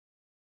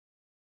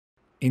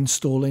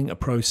Installing a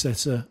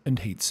processor and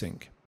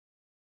heatsink.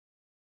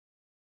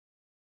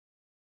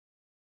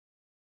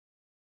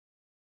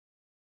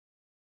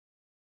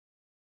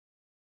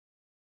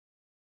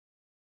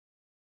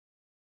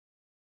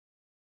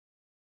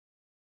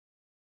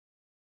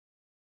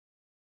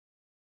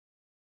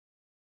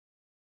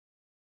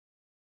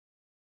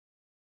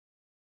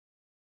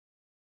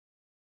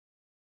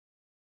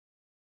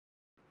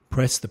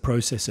 Press the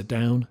processor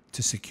down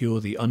to secure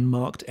the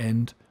unmarked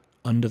end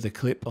under the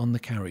clip on the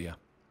carrier.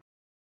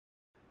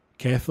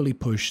 Carefully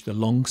push the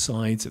long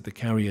sides of the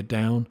carrier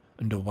down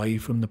and away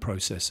from the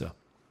processor.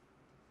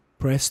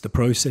 Press the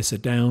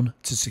processor down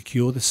to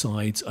secure the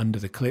sides under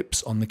the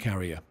clips on the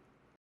carrier.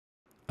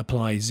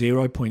 Apply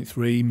 0.3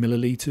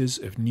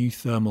 milliliters of new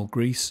thermal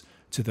grease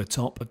to the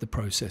top of the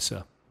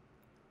processor.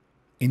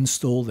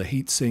 Install the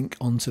heatsink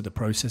onto the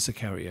processor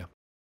carrier.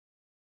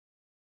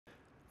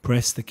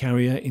 Press the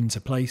carrier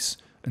into place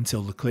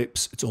until the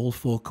clips at all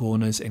four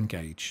corners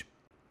engage.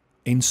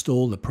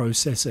 Install the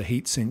processor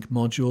heatsink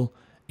module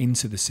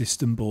into the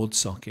system board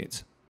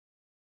socket.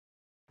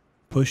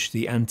 Push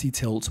the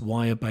anti-tilt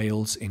wire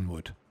bales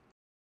inward.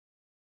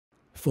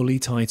 Fully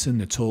tighten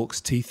the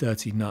Torx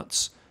T30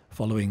 nuts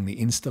following the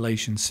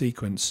installation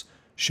sequence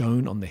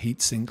shown on the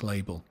heatsink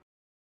label.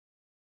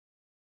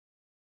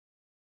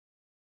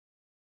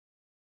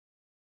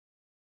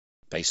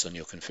 Based on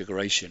your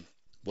configuration,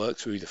 work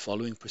through the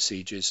following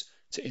procedures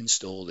to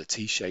install the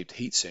T-shaped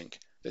heatsink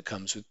that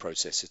comes with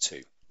Processor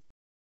 2.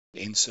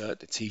 Insert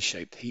the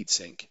T-shaped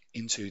heatsink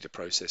into the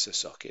processor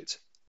socket.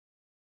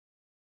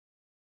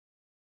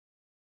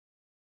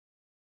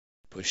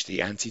 Push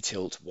the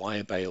anti-tilt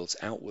wire bales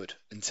outward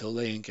until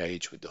they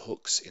engage with the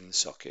hooks in the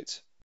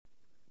socket.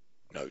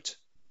 Note,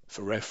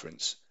 for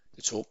reference,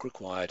 the torque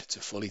required to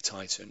fully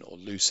tighten or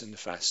loosen the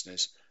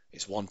fasteners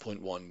is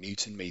 1.1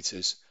 Newton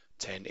meters,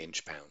 10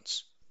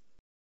 inch-pounds.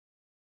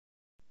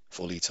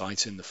 Fully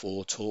tighten the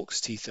 4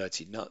 Torx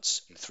T30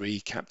 nuts and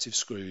 3 captive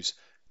screws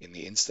in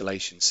the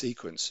installation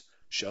sequence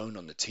shown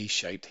on the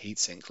T-shaped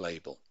heatsink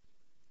label.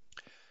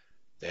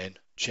 Then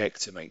check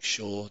to make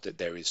sure that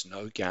there is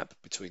no gap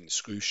between the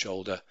screw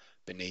shoulder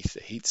beneath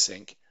the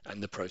heatsink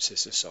and the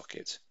processor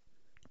socket.